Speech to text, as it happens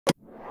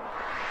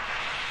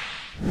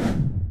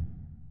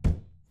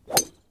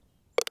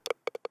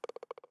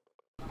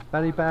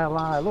Very bare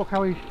lie. Look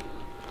how he's...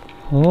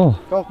 Oh.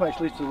 Golf mates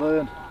needs to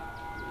learn.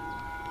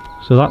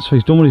 So that's what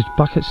he's done when he's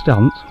back at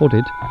stance,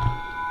 hooded.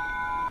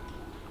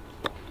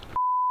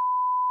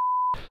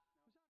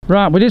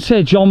 Right, we did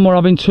say John were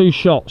having 2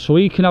 shots, so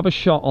he can have a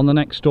shot on the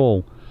next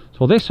hole.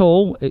 So this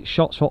hole, it's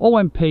shots for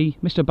OMP,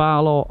 Mr.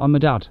 Barlow and my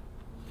dad.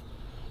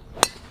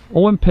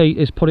 OMP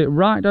is put it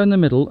right down the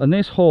middle, and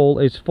this hole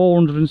is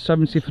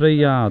 473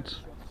 yards.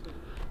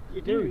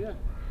 You do? Yeah.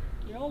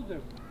 You all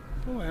do.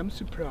 Oh, I am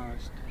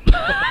surprised.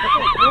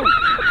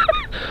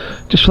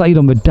 Just laid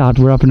on my dad,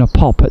 we're having a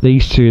pop at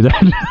these two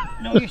then.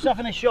 No use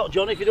having a shot,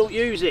 John, if you don't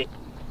use it.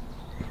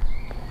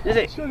 Is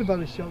it? It's not about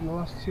a shot in the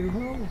last 2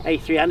 holes. Hey,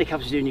 3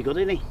 handicaps is doing you good,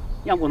 isn't he?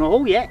 You haven't won a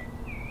hole yet.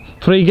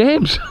 3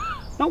 games.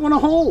 Not won a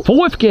hole.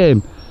 4th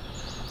game.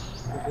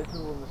 I did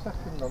win the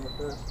second on the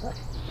first day.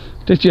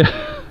 Did you?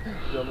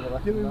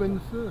 Did we win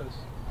the first?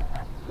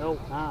 No,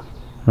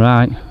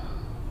 Right.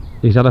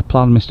 He's had a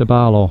plan, Mr.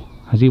 Barlow.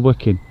 Is he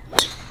working?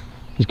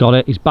 He's got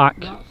it, he's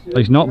back.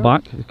 He's not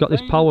back, he's got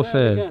this power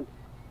fade.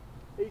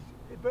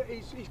 But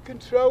he's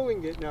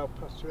controlling it now,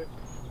 Patrick.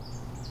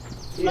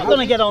 He's not going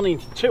to get on in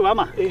 2, am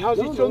I? He has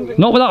it under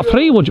Not with that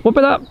 3 wood. What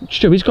about that,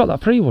 Stu? He's got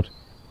that 3 wood.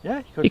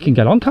 Yeah, He can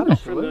get on, can't he?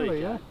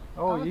 absolutely, yeah.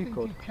 Oh, you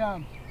could. You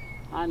can.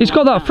 He's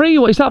got that 3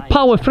 wood. It's that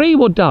power 3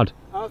 wood, Dad.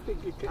 I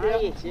think you can. I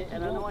hit it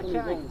and I know I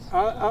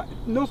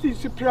can't. Nothing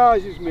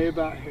surprises me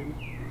about him.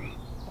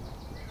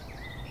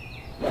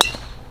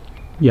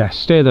 Yes,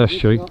 stay there,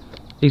 Stu.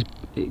 He's.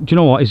 Do you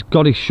know what? He's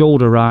got his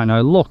shoulder right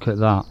now. Look at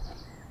that.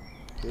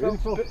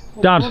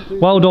 Dad,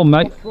 well done,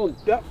 mate.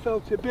 That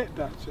felt a bit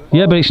better.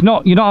 Yeah, but it's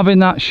not. You're not having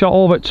that shot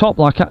over at top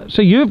like.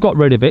 So you've got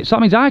rid of it. So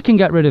that means I can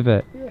get rid of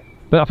it. Yeah.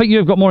 But I think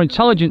you've got more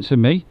intelligence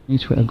than me. You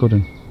need to hit a good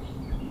one.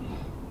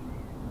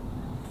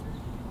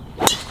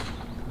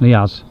 And he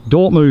has.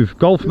 Don't move.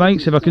 Golf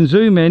mates, if I can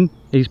zoom in,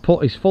 he's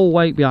put his full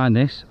weight behind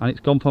this and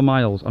it's gone for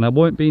miles. And I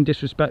weren't being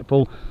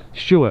disrespectful.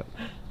 Stuart,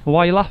 well,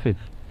 why are you laughing?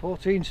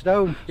 14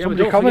 stone. Yeah,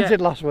 Somebody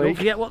commented last week. Don't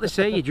forget what they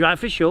say, you drive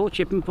for show,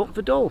 chip and putt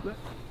for dough.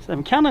 It's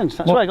them cannons,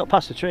 that's why I got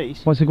past the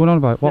trees. What's he going on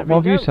about? What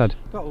have you said?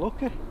 Got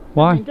lucky.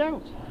 Why? In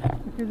doubt.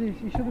 Because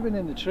he should have been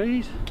in the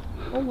trees.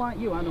 Oh, like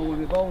you, I know where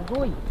we're all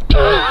going.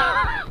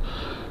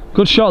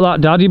 Good shot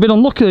that, Dad. You've been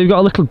unlucky. You've got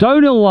a little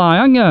downhill lie,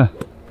 haven't you? Yeah.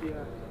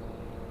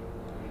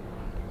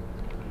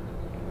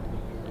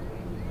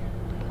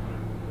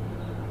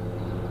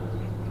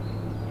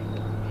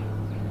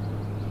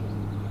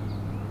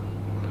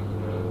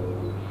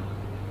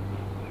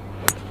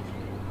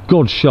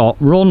 Good shot.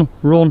 Run,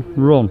 run,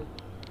 run.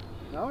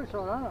 No, it's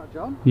alright,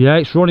 John. Yeah,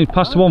 it's running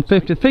past the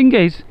 150. Thing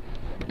is,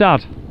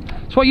 Dad,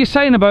 it's what you're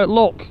saying about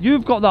luck.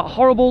 You've got that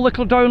horrible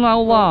little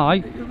downhill lie.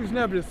 It was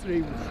never a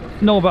 3 wood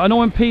shot. No, but I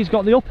know MP's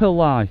got the uphill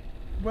lie.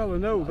 Well, I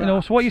know that. You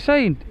know, so what you're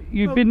saying?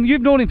 You've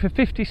known him for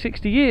 50,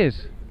 60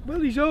 years.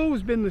 Well, he's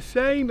always been the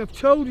same. I've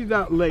told you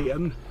that,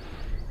 Liam.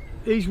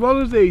 He's one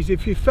of these.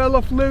 If he fell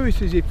off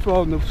Lewis's, he'd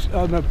fall on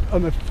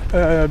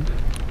a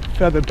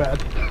feather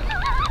bed.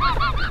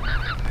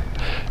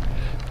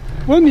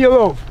 Wouldn't you,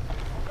 love?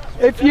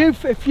 If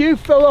you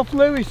fell off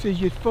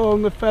Lewis's, you'd fall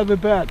on the feather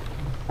bed.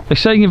 They're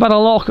saying you've had a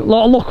lot of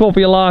luck over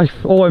your life,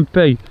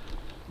 OMP.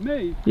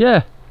 Me?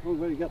 Yeah. Oh,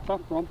 where you get that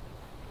from?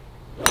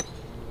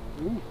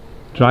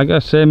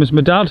 Dragger, same as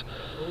my dad.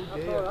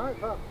 That's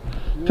alright, Pat.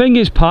 Thing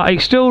is, Pat,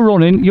 it's still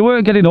running. You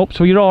weren't getting up,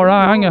 so you're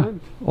alright, aren't you?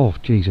 Oh,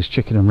 Jesus,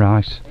 chicken and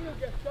rice. He'll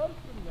get down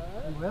from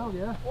there. Well,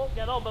 yeah. Won't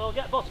get on, but I'll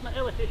get bottom of the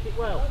hill if it hit it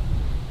well.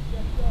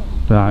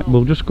 Right,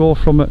 we'll just go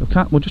from it.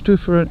 We'll just do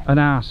for an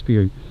arse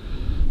view.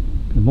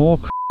 The more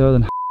there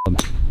than them.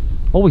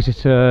 Oh,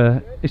 it's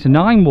a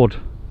 9 wood.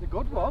 It's a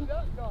good one.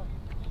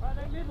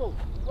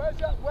 Where's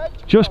that wedge?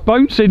 Just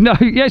bouncing. No,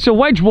 yeah, it's a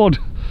wedge wood.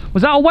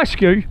 Was that a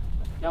Wescue?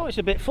 No, it's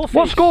a bit fluffy.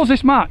 What score's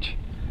this match?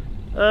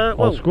 Well,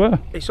 All square.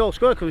 it's all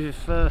square because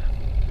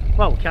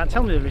well, we can't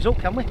tell me the result,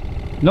 can we?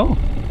 No.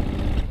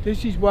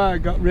 This is why I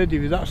got rid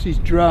of it. That's his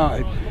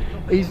drive.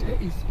 He's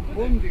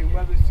wondering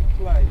whether to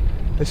play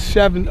a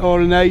 7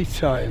 or an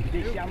 8 iron.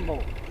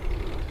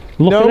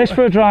 Look No. at this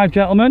for a drive,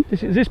 gentlemen.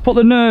 This put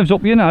the nerves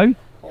up, you know.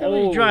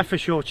 Oh. You drive for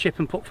sure, chip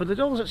and putt for the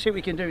doors. Let's see what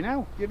we can do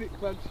now. Give it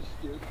Clancy,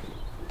 Stu.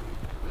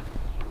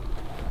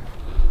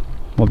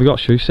 What have we got,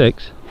 Stu?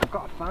 6? I've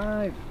got a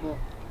 5, but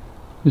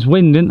There's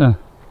wind, isn't there?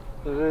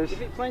 there is.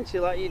 Give it plenty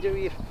like you do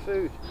your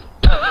food.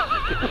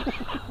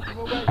 Come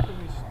away from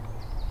his...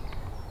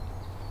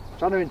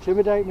 Trying to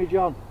intimidate me,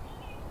 John.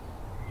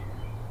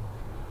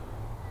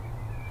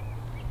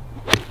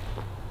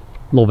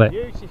 Love it.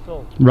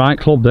 Beautiful. Right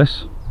club,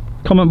 this.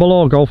 Comment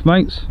below, golf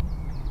mates.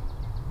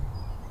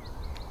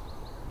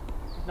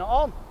 Not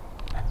on.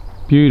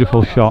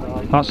 Beautiful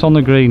shot. That's on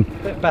the green.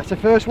 Bit better.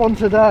 First one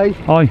today.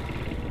 Oi,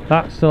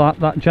 that's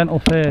that gentle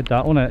fade,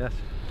 that, wasn't it? Yes.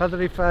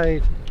 Feathery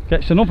fade.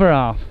 Gets another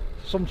half.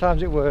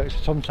 Sometimes it works,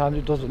 sometimes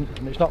it doesn't,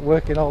 and it's not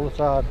working all the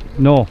time.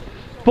 No.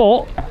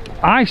 But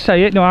I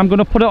say it, no, I'm going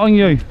to put it on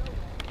you.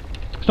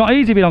 It's not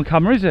easy being on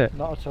camera, is it?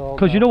 Not at all.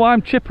 Because you know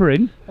I'm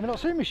chippering. Have you not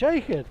seen me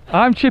shaking?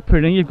 I'm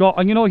chippering and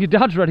you know your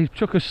dad's ready to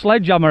chuck a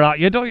sledgehammer at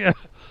you, don't you?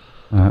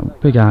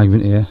 Right, big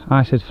argument here.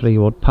 I said 3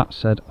 wood, Pat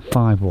said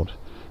 5 wood.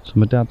 So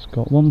my dad's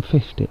got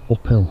 150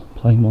 uphill,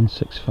 playing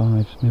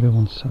 165, maybe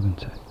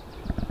 170.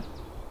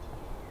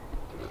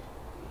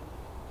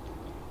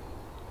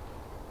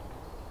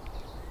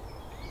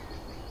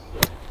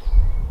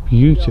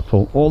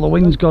 Beautiful. All the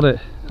wind's got it,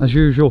 as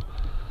usual.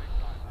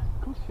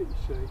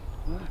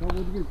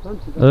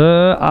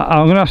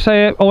 I'm going to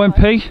say it,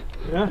 OMP.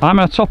 Yeah. I'm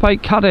a top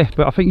 8 caddy,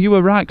 but I think you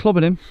were right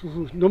clubbing him.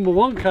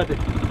 #1 caddy.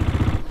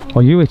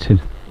 Are you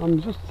hitting?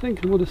 I'm just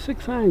thinking, would a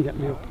 6 iron get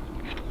me up?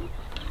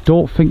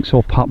 Don't think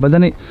so, Pat. But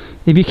then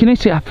if you can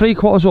hit it at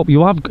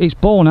 3/4 up, it's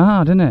born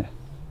hard, isn't it?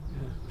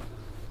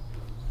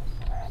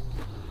 Yeah.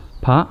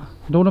 Pat,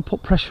 I don't want to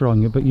put pressure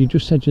on you, but you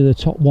just said you're the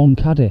top 1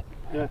 caddy.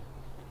 Yeah.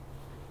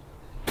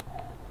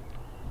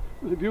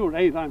 If you're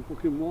 8, I'm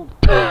fucking 1.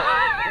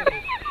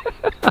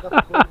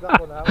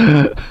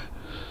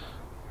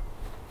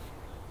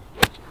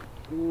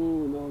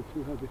 Oh no,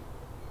 too heavy.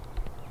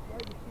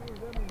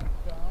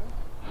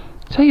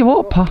 Tell you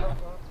what, Pat.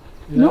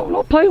 Yeah.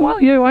 Not playing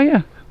well, you, are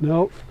you?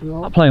 No.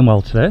 Not playing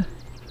well today.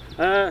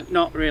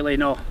 Not really,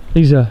 no.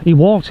 He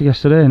walked it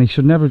yesterday and he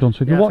should never have done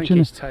so. If Yeah, you're I watching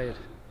think he's tired.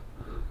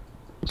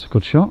 It's a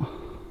good shot.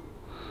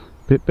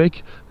 Bit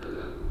big.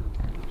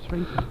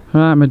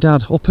 Right, my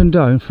dad, up and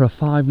down for a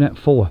 5-net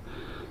 4.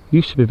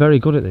 Used to be very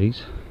good at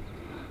these.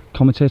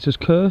 Commentator's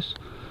curse.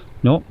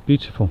 No,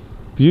 beautiful.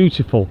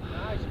 Beautiful.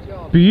 Nice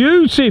job.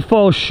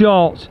 Beautiful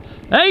shot.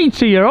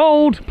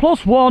 80-year-old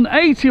plus 1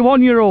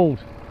 81-year-old.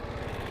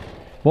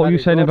 What are you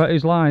saying about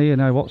his lie here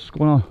now? What's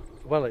going on?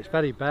 Well, it's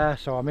very bare,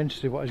 so I'm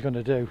interested what he's going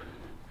to do.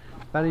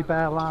 Very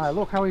bare lie.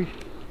 Look how he...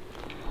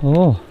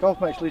 Oh.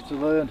 Golf mates need to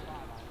learn.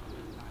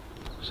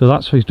 So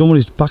that's what he's done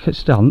with his back at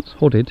stance,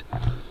 hooded.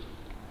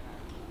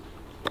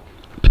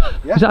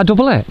 Yeah. Is that a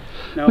double A?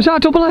 No. Was that a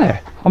double A?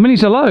 I mean,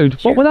 he's allowed.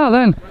 What was that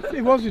then?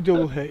 It was a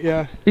double hit,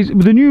 yeah.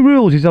 With the new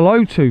rules, he's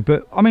allowed to,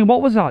 but I mean,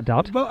 what was that,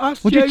 Dad? Well,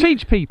 ask Would James, you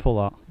teach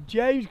people that?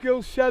 James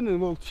Gilsennan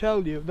will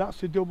tell you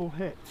that's a double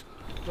hit.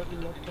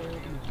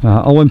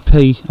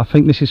 OMP, I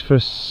think this is for a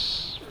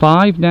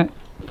 5-net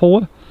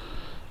 4.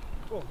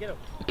 Oh, get up.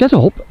 Get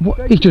up. What,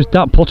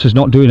 that putter's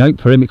not doing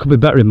out for him. It could be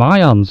better in my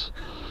hands.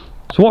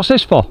 So what's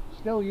this for?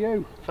 Still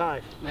you.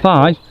 5.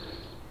 5.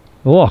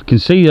 Oh, I can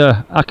see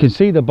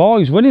the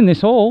boys winning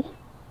this hole.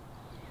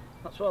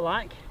 That's what I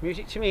like.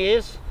 Music to me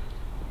ears.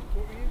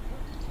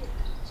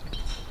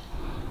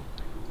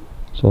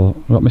 So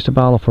we've got Mr.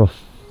 Barlow for a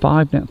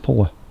 5-net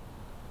 4,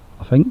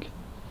 I think,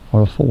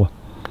 or a 4.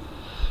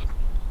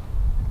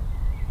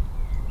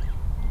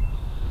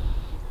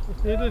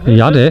 He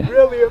had it.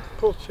 Brilliant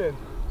put in.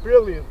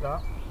 Brilliant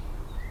that.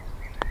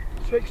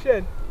 6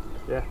 in.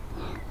 Yeah.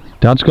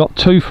 Dad's got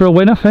 2 for a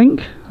win, I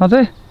think. Has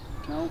he?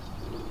 No.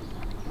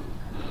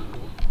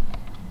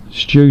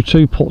 Stu,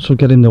 2 putts will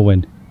get him the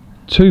win.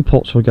 2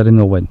 putts will get him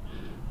the win.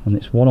 And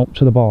it's 1 up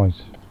to the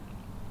boys.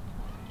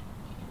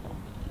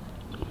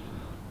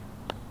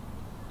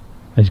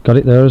 He's got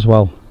it there as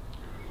well.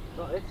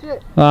 Not hit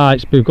it. Ah,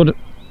 it's been good.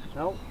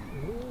 No.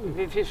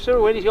 If it's through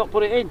a win, he's got to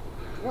put it in.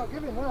 You're not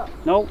giving that.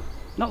 No.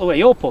 Not the way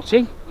you're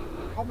putting.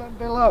 Comment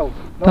below.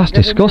 Not That's giving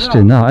me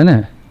disgusting, that, isn't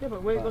it? Yeah,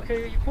 but wait, look at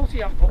your putty,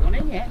 you haven't put one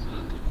in yet.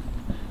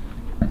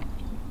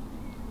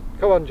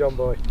 Come on, John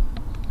boy.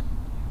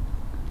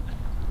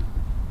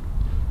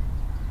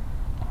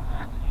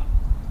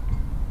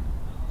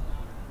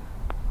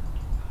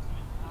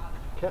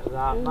 Get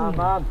that, my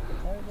man.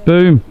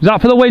 Boom. Is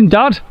that for the win,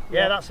 Dad?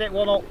 Yeah, that's it,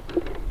 1 up.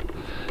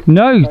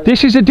 No,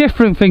 this is a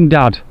different thing,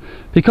 Dad.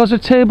 Because the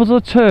tables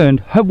are turned,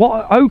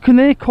 how can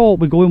they cope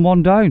with going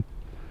 1 down?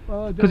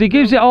 Because he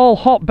gives it all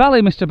hot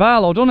belly, Mr.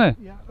 Barlow, doesn't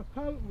he? Yeah,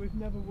 apparently we've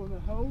never won a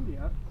hole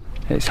yet.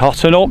 It's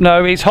hotting up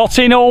now, it's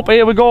hotting up.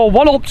 Here we go,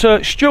 1 up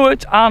to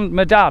Stuart and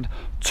my dad.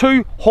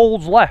 2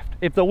 holes left.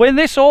 If they win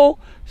this hole,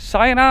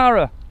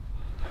 sayonara.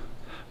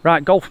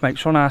 Right, golf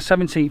mates, we're on our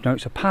 17th now.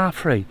 It's a par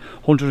 3,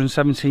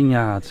 117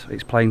 yards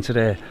it's playing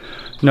today.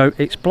 Now,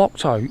 it's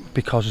blocked out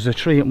because there's a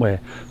tree in the way.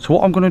 So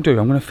what I'm going to do,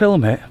 I'm going to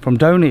film it from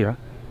down here.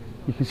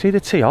 You can see the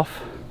tee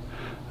off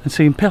and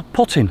see him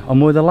putting on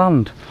where the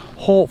land,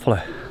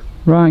 hopefully.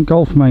 Right,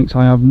 golf mates,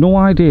 I have no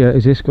idea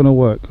is this going to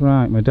work.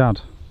 Right, my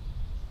dad.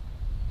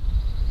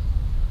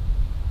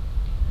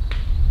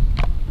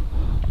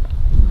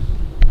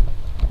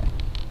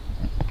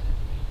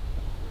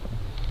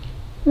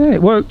 Yeah,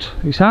 it worked.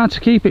 It's hard to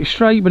keep it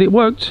straight, but it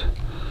worked.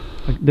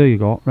 There you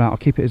go. Right, I'll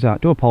keep it as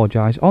that. Do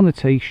apologise. On the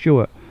tee,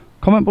 Stuart.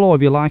 Comment below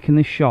if you're liking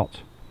this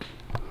shot.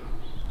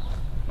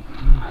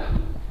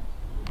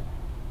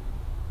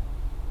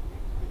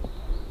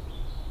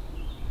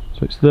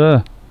 So it's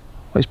there.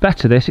 Oh, it's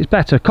better this. It's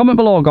better. Comment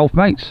below, golf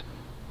mates.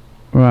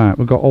 Right,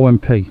 we've got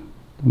OMP.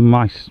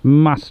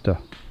 Master.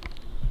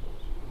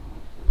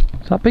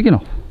 Is that big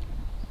enough?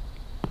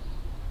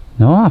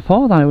 No, I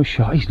thought that it was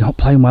shot. He's not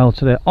playing well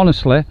today.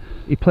 Honestly,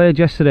 he played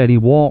yesterday and he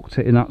walked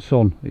it in that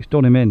sun. It's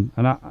done him in.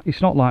 And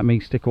it's not like me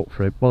stick up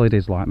for him. Well, it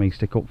is like me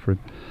stick up for him.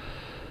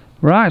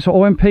 Right, so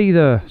OMP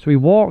there. So he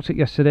walked it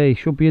yesterday. He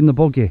should be in the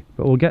buggy.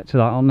 But we'll get to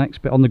that on next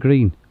bit on the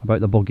green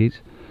about the buggies.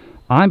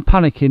 I'm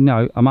panicking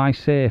now. Am I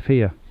safe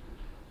here?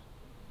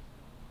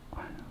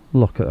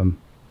 Look at them.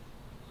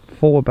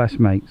 4 best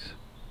mates.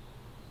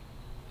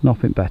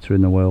 Nothing better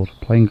in the world.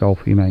 Playing golf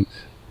with your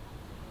mates.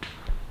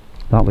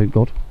 That looked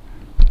good.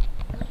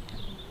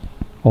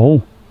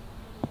 Oh.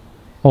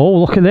 Oh,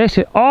 look at this.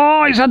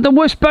 Oh, it's had the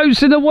worst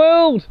bounce in the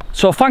world.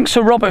 So thanks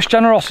to Robert's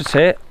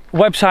generosity,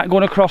 website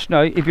going across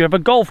now, if you have a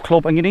golf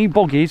club and you need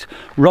buggies,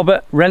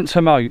 Robert rents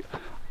them out.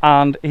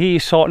 And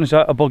he's sorting us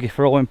out a buggy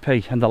for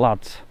OMP and the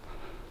lads.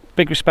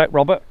 Big respect,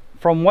 Robert.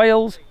 From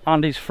Wales,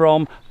 and he's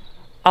from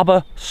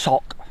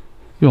Abersock.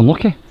 You're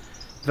unlucky.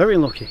 Very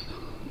unlucky.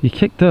 You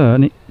kicked there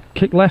and it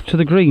kicked left to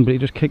the green, but it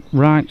just kicked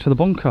right to the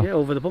bunker. Yeah,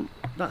 over the bump.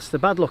 That's the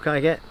bad luck I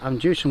get. I'm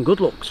due some good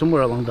luck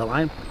somewhere along the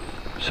line.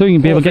 Soon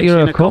you'll be able to get your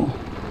hair cut.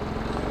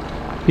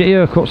 Get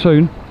your hair cut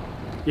soon.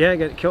 Yeah,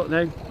 get it cut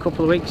now.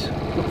 Couple of weeks.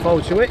 Look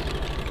forward to it.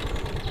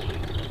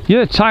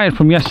 You're tired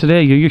from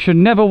yesterday. You should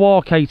never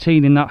walk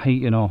 18 in that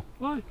heat, you know.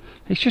 Why?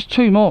 It's just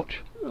too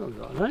much. Oh,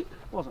 right.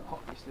 Wasn't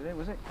hot yesterday,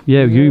 was it?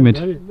 Yeah, humid.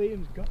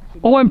 Liam's got to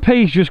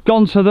OMP's just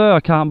gone to there. I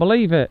can't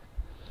believe it.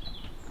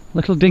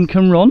 Little dink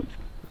and run.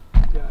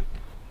 yeah.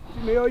 Is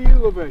it me or you,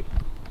 lovey?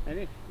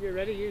 Any? You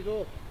ready? You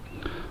go.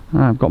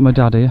 Right, I've got my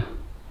dad here.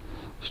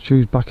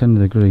 Stu's back end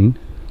of the green.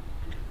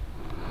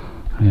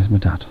 And here's my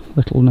dad.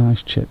 Little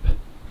nice chip.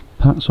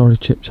 Pat's already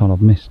chipped on.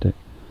 I've missed it.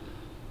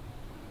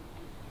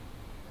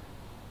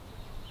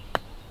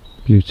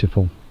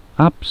 Beautiful.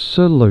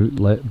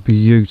 Absolutely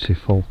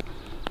beautiful.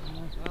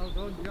 Well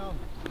done, John.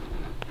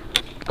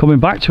 Coming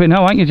back to it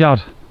now, aren't you,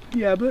 Dad?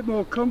 Yeah, a bit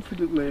more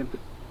confident, Liam.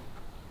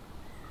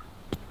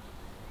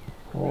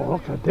 Oh,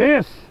 look at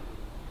this.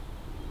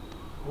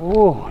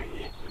 Oh,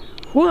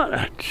 what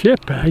a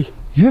chip, eh?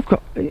 You've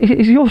got.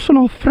 Is your son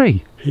off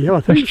 3? Yeah, I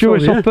And think so,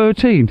 Stuart's yeah. off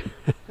 13?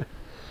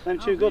 Them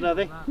too good, are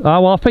they? Ah,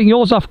 well, I think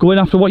yours off going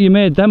after what you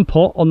made them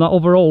put on that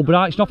other hole, but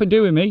it's nothing to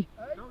do with me.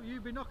 No,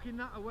 you've been knocking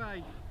that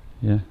away.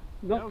 Yeah.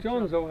 Knock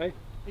John's away.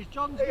 Is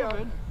John's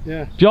going?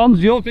 Yeah.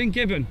 John's yours been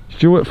given.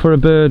 Stuart for a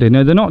birdie.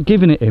 Now, they're not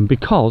giving it him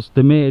because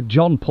they made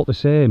John put the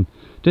same.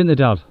 Didn't they,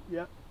 Dad?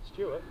 Yeah.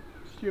 Stuart.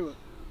 Stuart.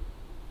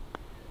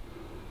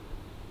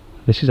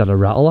 This has had a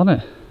rattle on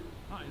it.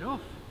 Not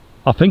enough.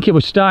 I think it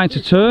was starting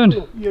to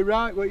turn. You're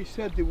right, what you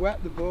said, they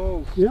wet the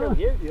balls. Yeah.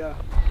 Yeah.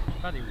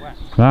 Very wet.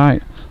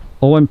 Right.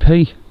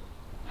 OMP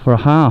for a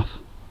half.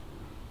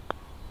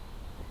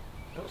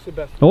 That's the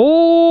best.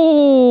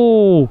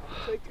 Oh!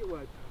 Take it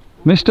away.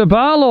 Mr.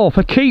 Barlow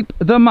for keep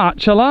the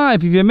match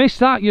alive. If you miss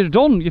that, you're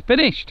done. You're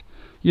finished.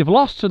 You've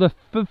lost to the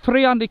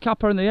 3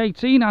 handicapper and the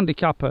 18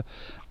 handicapper.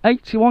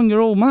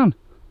 81-year-old man.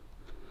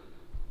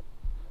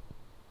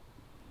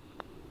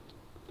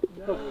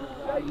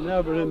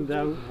 Never in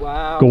doubt.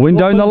 Wow. Going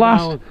down the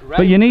last.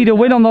 But you need a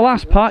win on the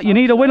last part. You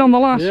need a win on the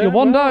last. Yeah, You're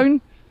one well,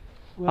 down.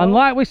 well. And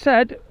like we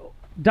said,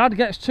 Dad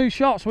gets 2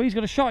 shots, so he's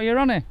got a shot here,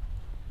 hasn't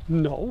he?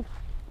 No.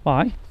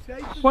 Why?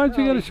 Why did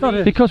you get a shot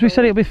here? Because we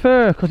said it'd be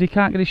fair, because he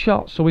can't get his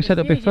shots, so we said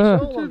it'd be fair.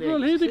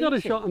 Well, he'd have got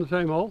a shot on the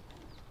same hole.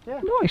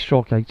 No, he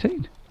struck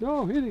 18.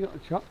 No, he'd have got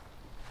a shot.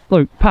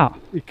 Look, Pat,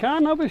 You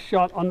can't have a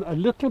shot on a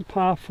little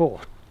par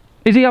 4.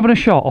 is he having a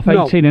shot off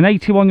No. 18? An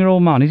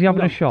 81-year-old man, is he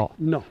having a shot?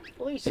 No.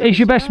 He's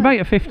your best mate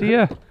at 50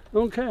 year.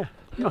 Don't care.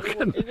 Not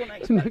getting, He wouldn't not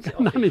expect it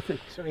getting off. anything.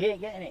 So he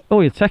ain't getting it. Oh,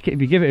 you'd take it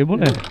if you give it him,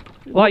 wouldn't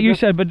he? Like you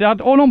said, but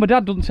Dad, oh no, my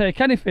dad doesn't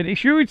take anything.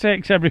 It's you who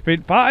takes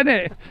everything, Pat,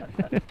 innit?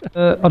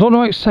 I don't know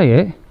how to say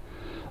it.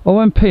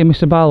 OMP and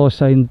Mr. Barlow are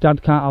saying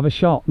Dad can't have a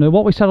shot. Now,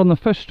 what we said on the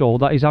first hole,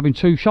 that he's having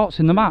 2 shots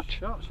in the match.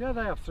 Shots, yeah,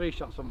 they have 3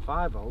 shots on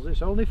 5 holes.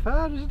 It's only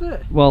fair, isn't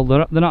it? Well,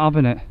 they're not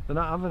having it. They're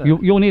not having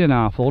it. You'll need an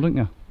half hole, don't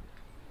you?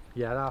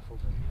 Yeah, an half will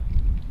do.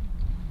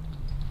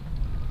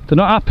 They're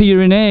not happy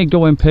you're in egg,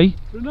 OMP.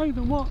 Renee,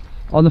 then what?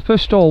 On the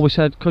first hole we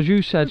said, because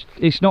you said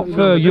it's not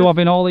fair you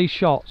having all these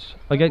shots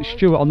against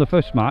Stuart on the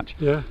first match.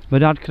 Yeah. My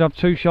dad could have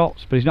 2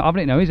 shots, but he's not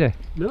having it now, is he? Are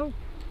No.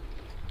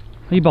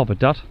 you bothered,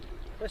 Dad?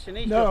 Listen,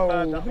 he's No. just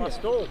paired that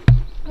last hole.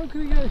 How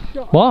can he get a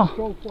shot?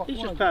 What?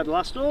 He's just paired the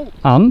last hole.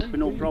 And? With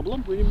no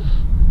problem.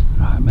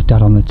 Right, my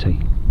dad on the tee.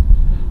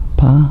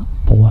 Par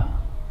 4,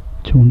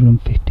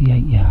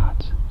 258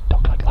 yards.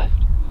 Dogleg left.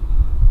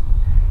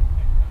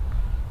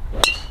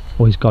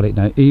 Oh, he's got it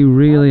now. He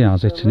really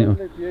has it, isn't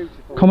it?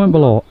 Comment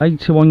below,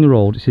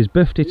 81-year-old. It's his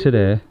birthday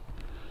today.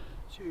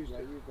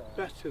 Tuesday.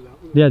 Better that.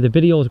 Yeah, the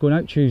video's going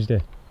out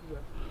Tuesday.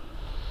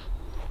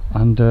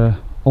 And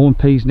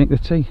O&P's nicked the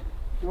tee.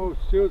 No,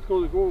 Stuart's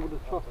going to go over the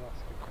top.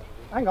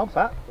 Hang on,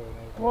 Pat.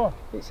 What?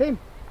 It's him.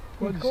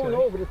 He's going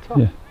over the top.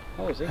 Yeah.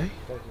 Oh, is he?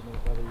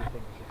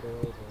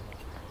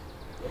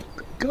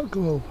 Got to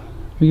go over.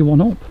 Well, you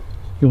one up.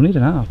 You'll need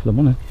an half for the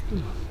money.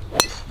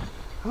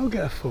 I'll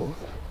get a 4.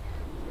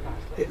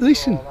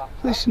 Listen,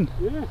 listen.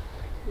 Yeah.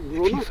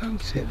 If you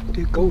fancy it,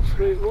 do go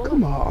for it.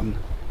 Come on.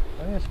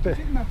 It's a bit.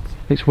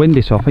 It's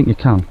windy, so I think you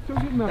can.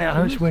 Doesn't matter. Yeah, I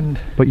know it's wind.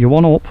 But you're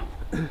one up.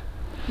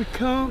 We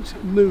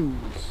can't lose.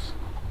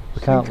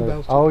 We can't Think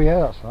lose. about it. Oh yeah,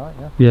 that's right,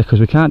 yeah. Yeah, because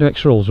we can't do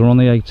extra rolls. We're on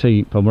the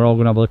 18th and we're all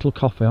going to have a little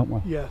coffee, aren't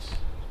we? Yes.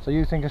 So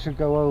you think I should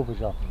go over,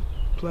 John?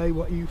 Play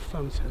what you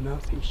fancy, and I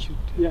think you should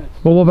do. Yes.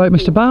 Well, what about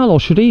Mr. Barlow?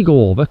 Should he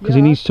go over? Because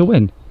he Yeah. needs to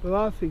win. Well,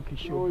 I think he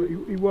should, but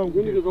he won't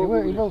do. He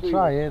will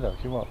try here though, if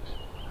he wants.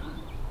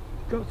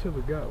 got to have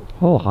a go.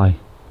 Oh, hi.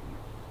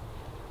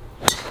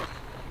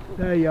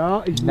 There you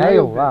are. He's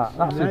Nail nailed that. it.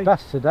 That's Nailed his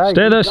best today.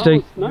 Stay there,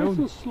 Steve. Nice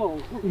and slow.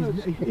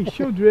 He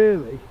should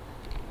really.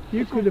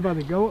 You could have had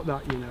a go at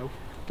that, you know.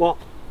 What?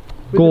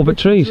 Go over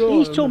trees.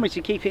 He's told me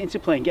to keep it into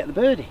play and get the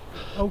birdie.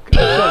 Okay,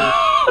 sorry.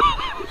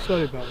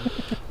 Sorry about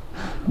that.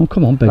 Oh,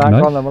 come on, big Right,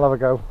 mate. go on then, we'll have a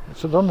go.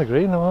 It's on the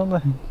green though, aren't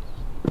they?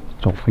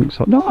 Don't think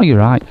so. No, you're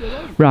right.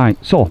 Right,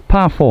 so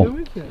par 4. Who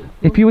is it?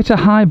 If you hit a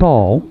high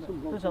ball,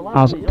 There's a lad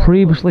as on his own.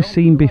 previously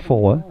seen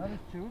before,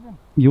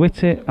 you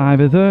hit it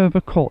either there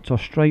over cut or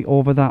straight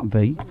over that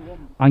V,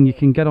 and you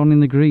can get on in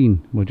the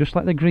green. We'll just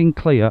let the green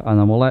clear and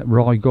then we'll let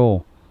Roy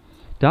go.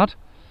 Dad,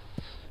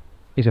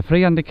 he's a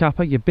free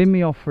handicapper. You bin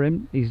me off for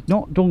him. He's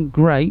not done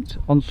great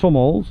on some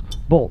holes,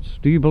 but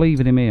do you believe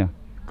in him here?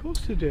 Of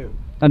course I do.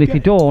 And if you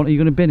don't, are you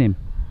going to bin him?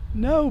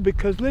 No,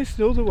 because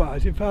listen,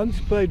 otherwise, if I hadn't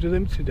played with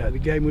him today, the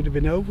game would have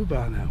been over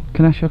by now.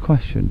 Can I ask you a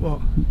question?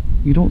 What?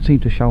 You don't seem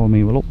to shower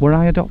me. Well, were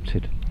I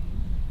adopted?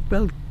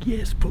 Well,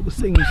 yes, but the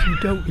thing is, you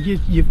don't.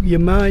 Your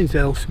mind's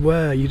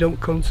elsewhere. You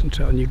don't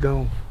concentrate on your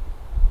golf.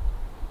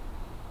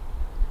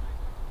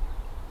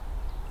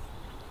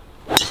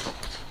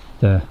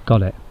 There,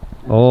 got it.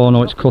 Oh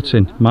no, it's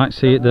cutting. Might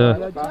see it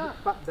there.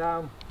 Back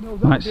down.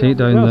 Might see it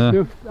down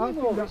there.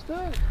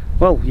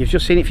 Well, you've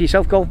just seen it for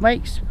yourself, golf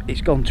mates.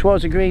 It's gone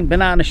towards the green,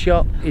 banana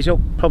shot. He's up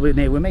probably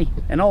near with me.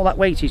 And all that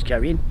weight he's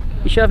carrying,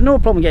 he should have no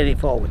problem getting it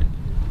forward.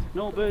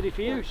 No birdie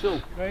for you,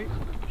 so. Right.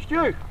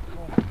 Stu!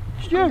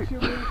 Stu!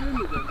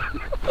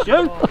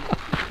 Stu!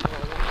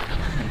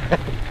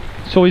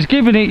 So he's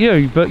giving it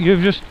you, but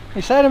you've just...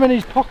 He's had him in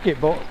his pocket,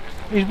 but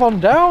he's one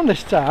down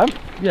this time.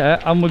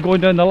 Yeah, and we're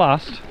going down the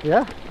last.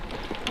 Yeah.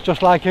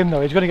 Just like him though,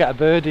 he's going to get a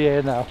birdie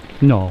here now.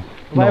 No.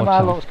 The way no my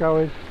chance. luck's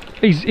going.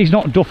 He's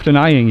not duffed and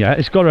eyeing yet.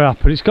 It's got to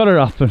happen. It's got to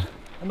happen.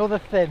 Another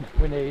thin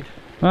we need.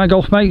 Right,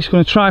 golf mates,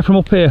 going to try from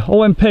up here.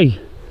 OMP.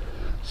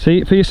 See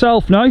it for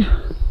yourself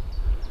now.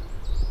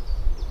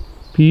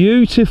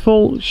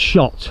 Beautiful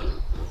shot.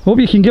 Hope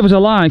you can give us a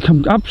like.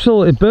 I'm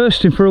absolutely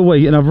bursting for a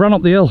wee and I've run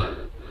up the hill.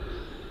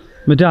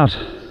 My dad.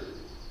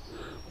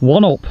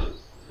 One up.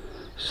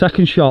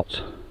 Second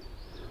shot.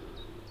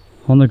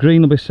 On the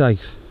green will be safe.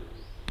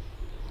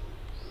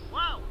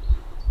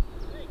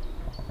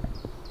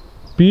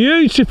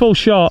 Beautiful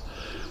shot.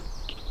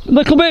 A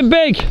little bit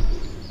big.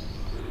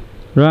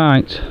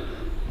 Right.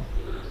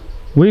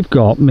 We've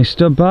got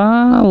Mr.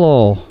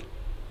 Barlow.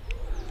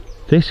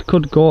 This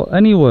could go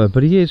anywhere,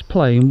 but he is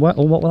playing well.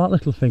 Oh, what was that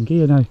little thing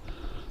here now?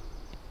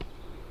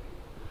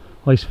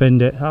 Oh, he's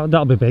finned it.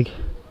 That'll be big.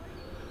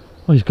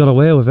 Oh, he's got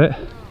away with it.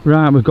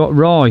 Right, we've got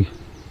Roy.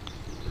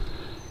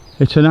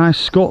 It's a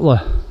nice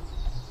scuttler.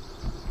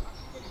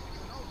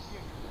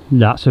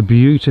 That's a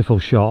beautiful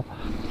shot.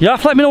 You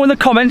have to let me know in the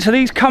comments, are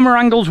these camera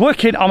angles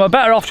working? Am I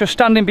better off just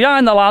standing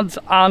behind the lads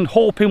and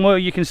hoping where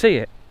you can see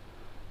it?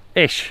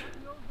 Ish.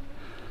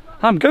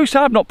 I'm Ghost,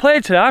 I've not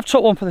played today, I've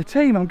took one for the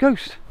team, I'm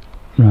Ghost.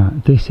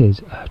 Right, this is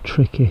a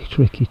tricky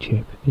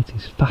chip. It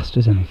is fast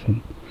as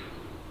anything.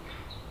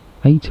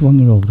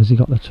 81-year-old, has he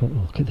got the tuck?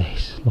 Look at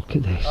this, look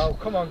at this. Oh,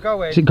 come on,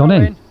 go in. Has it gone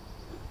in?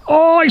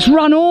 Oh, it's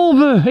ran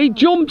over, he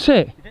jumped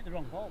it. You hit the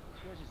wrong ball.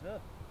 Yours is there.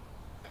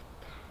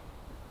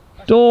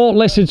 Don't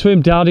listen to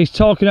him, Dad, he's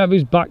talking out of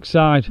his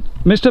backside.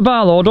 Mr.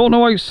 Barlow, I don't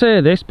know how to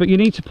say this, but you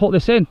need to put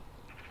this in.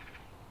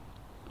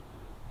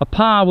 A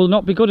par will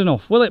not be good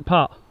enough, will it,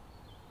 Pat?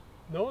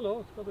 No,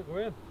 it's got to go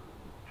in.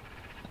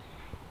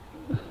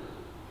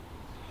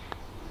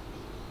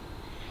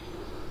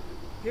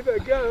 Give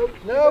it a go.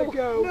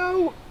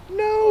 No.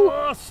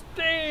 Oh,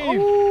 Steve!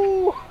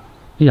 Oh.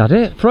 He had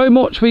it. For how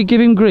much we give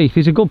him grief,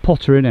 he's a good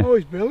putter, isn't he? Oh,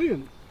 he's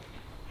brilliant.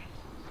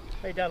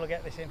 Hey, Dad will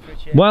get this in for a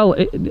cheer.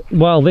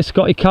 Well, this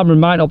Scotty Cameron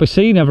might not be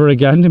seen ever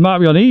again. It might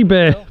be on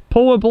eBay. No.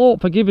 Poor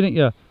bloke for giving it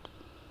you.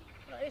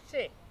 Hit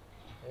it.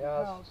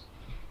 Yes.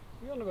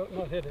 You're on about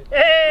not hit it.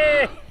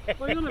 Hey!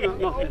 Well, you're on about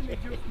not hit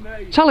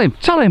it.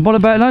 Tell him, what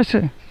about nice?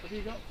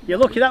 You're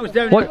lucky that was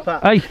down in the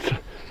pat. Hey,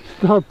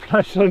 God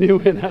bless on you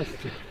in that.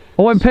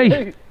 OMP,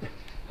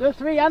 The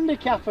three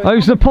handicappers.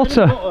 how's the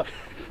putter?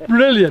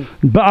 Brilliant.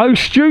 But how's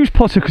Stu's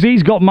putter, because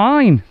he's got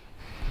mine.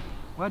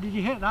 Where did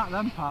you hit that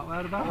then, Pat?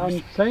 Whereabouts?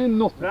 I'm saying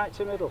nothing. Right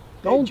to middle.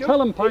 Don't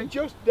tell him, Pike. It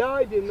just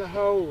died in the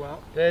hole, that.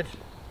 Did.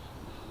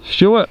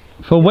 Stuart,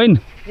 for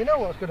win. You know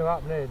what's going to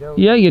happen here, don't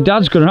you? Yeah, your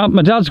dad's going to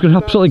my dad's going to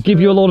absolutely give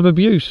you a lot of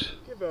abuse.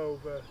 Give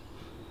over.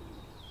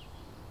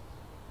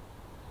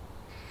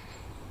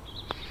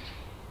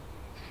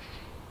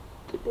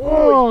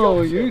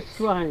 Oh, you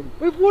swine.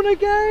 We've won a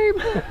game!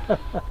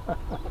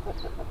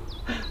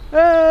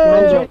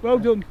 Hey! Well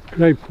done.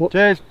 Great put.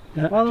 Cheers.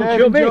 Yeah. Well done,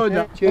 Cheers, Chubby. enjoyed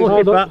that. Cheers, Well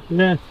Pat. done.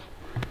 Yeah.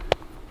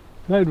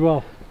 Played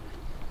well.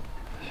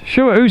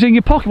 Stuart, who's in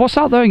your pocket? What's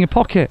that there in your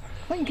pocket?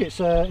 I think it's,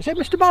 is it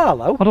Mr.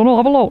 Barlow? I don't know,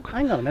 have a look.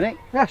 Hang on a minute.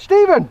 Yeah,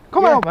 Stephen,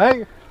 come Yeah. on,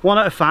 mate. 1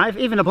 out of 5.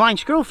 Even a blind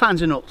squirrel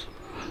finds a nut.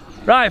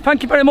 Right,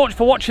 thank you very much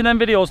for watching them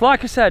videos.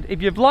 Like I said,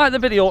 if you've liked the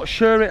video,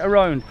 share it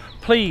around.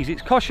 Please,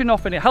 it's cost you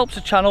nothing, it helps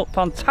the channel,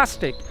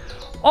 fantastic.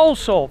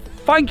 Also,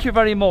 thank you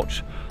very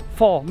much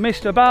for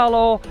Mr.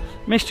 Barlow,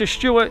 Mr.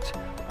 Stewart,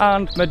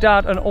 and my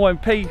dad and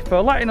OMP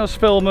for letting us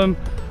film them,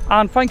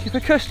 and thank you for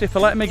Kirsty for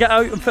letting me get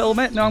out and film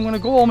it. Now I'm going to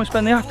go home and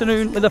spend the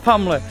afternoon with the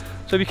family.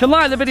 So if you can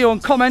like the video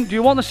and comment, do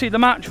you want to see the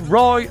match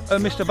Roy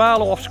and Mr.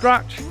 Barlow off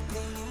scratch?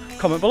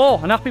 Comment below,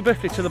 and happy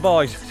birthday to the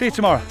boys. See you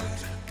tomorrow.